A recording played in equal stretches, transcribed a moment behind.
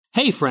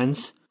Hey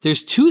friends,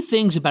 there's two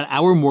things about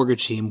our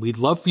mortgage team we'd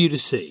love for you to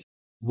see.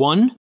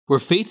 One, we're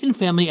faith and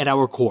family at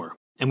our core,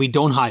 and we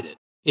don't hide it.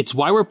 It's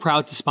why we're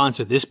proud to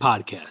sponsor this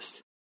podcast.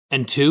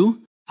 And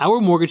two,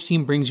 our mortgage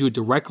team brings you a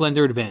direct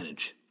lender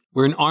advantage.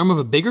 We're an arm of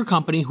a bigger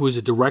company who is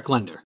a direct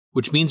lender,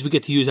 which means we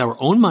get to use our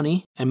own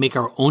money and make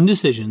our own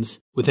decisions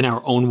within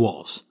our own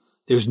walls.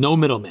 There's no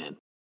middleman.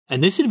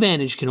 And this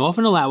advantage can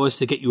often allow us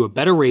to get you a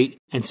better rate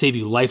and save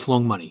you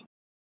lifelong money.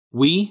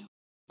 We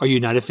are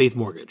United Faith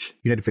Mortgage.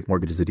 United Faith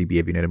Mortgage is a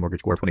DBA of United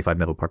Mortgage Corp. 25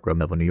 Melville Park Road,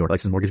 Melville, New York.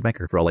 Licensed mortgage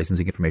banker. For all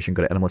licensing information,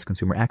 go to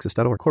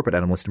nmlsconsumeraccess.org. Corporate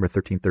NMLS number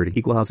 1330.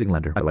 Equal housing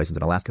lender. Licensed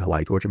in Alaska,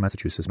 Hawaii, Georgia,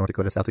 Massachusetts, North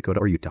Dakota, South Dakota,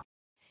 or Utah.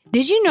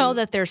 Did you know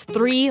that there's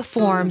 3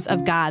 forms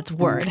of God's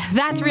Word?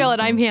 That's real,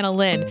 and I'm Hannah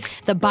Lynn.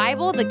 The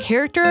Bible, the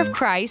character of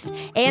Christ,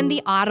 and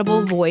the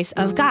audible voice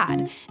of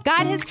God.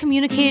 God has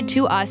communicated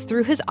to us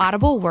through His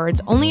audible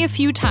words only a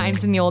few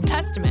times in the Old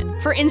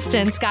Testament. For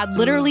instance, God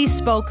literally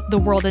spoke the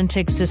world into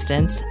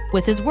existence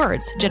with His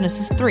words,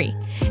 Genesis 3.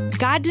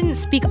 God didn't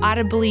speak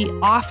audibly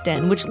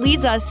often, which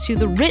leads us to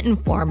the written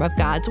form of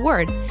God's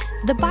Word,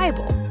 the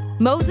Bible.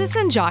 Moses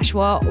and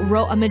Joshua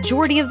wrote a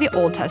majority of the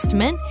Old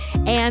Testament,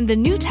 and the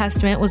New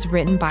Testament was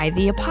written by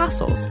the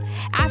apostles.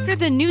 After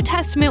the New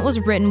Testament was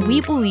written, we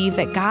believe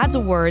that God's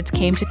words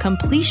came to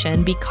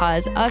completion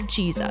because of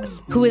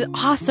Jesus, who is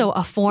also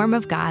a form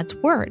of God's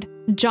word.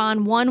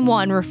 John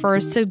 1:1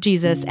 refers to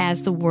Jesus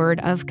as the Word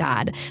of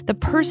God. The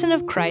person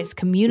of Christ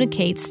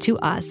communicates to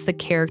us the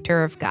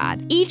character of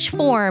God. Each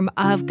form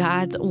of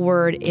God's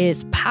Word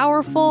is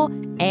powerful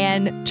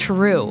and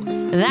true.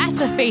 That's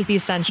a Faith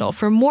Essential.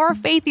 For more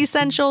Faith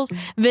Essentials,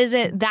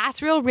 visit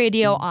That's Real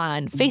Radio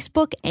on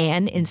Facebook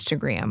and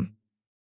Instagram.